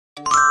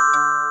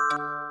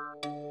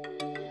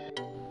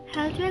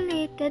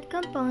Health-related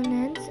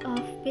components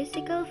of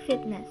physical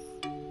fitness.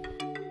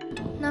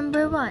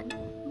 Number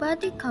 1.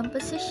 Body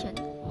composition.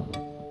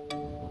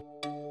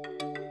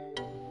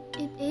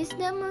 It is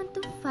the amount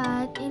of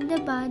fat in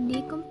the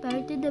body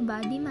compared to the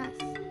body mass.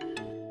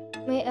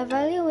 You may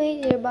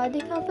evaluate your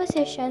body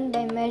composition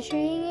by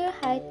measuring your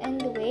height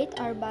and weight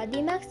or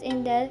body mass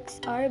index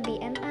or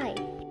BMI.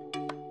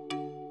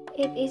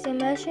 It is a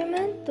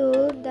measurement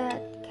tool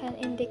that can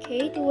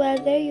indicate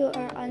whether you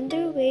are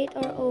underweight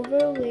or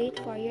overweight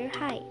for your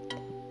height.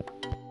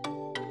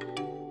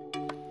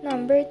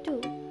 Number 2.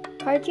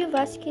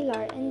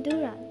 Cardiovascular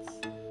endurance.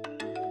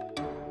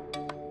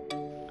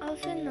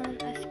 Also known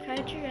as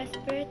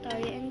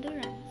cardiorespiratory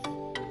endurance.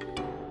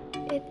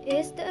 It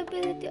is the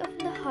ability of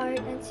the heart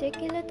and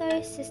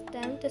circulatory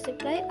system to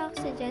supply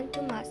oxygen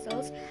to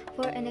muscles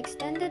for an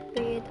extended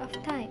period of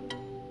time.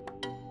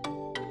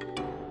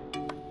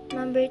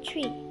 Number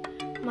 3.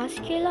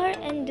 Muscular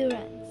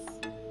endurance.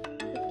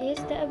 It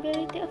is the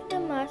ability of the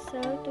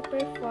muscle to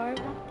perform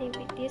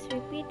activities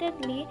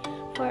repeatedly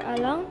for a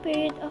long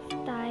period of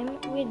time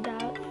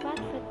without fat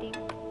fatigue.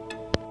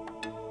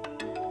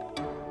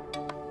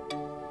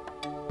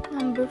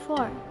 Number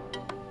 4.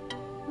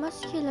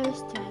 Muscular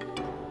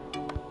strength.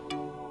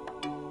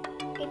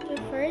 It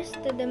refers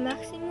to the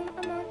maximum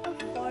amount of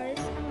force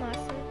a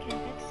muscle can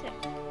exert.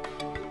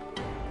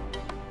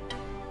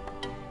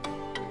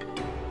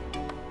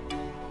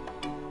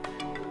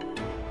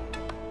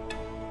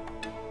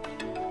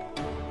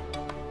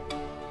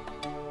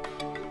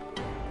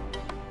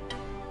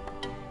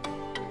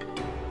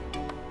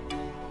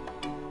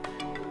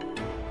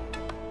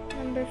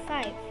 Number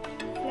 5.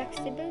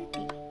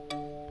 Flexibility.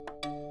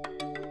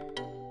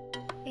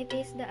 It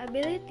is the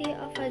ability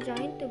of a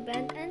joint to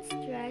bend and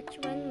stretch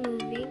when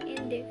moving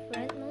in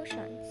different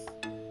motions.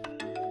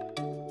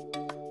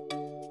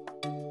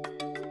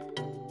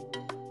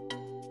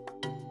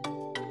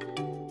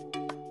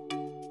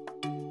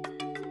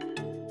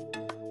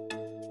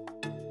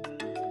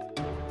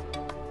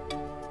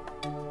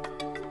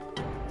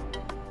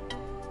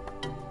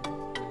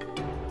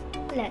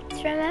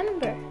 Let's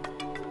remember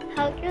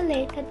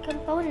health-related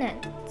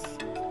components.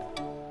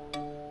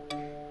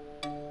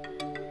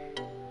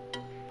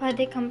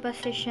 Body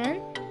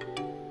composition,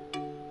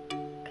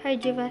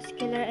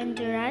 cardiovascular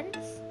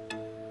endurance,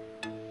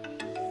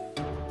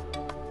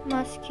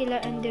 muscular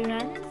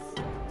endurance,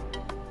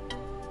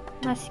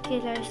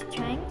 muscular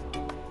strength,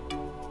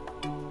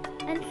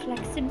 and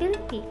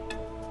flexibility.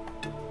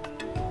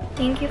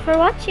 Thank you for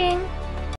watching.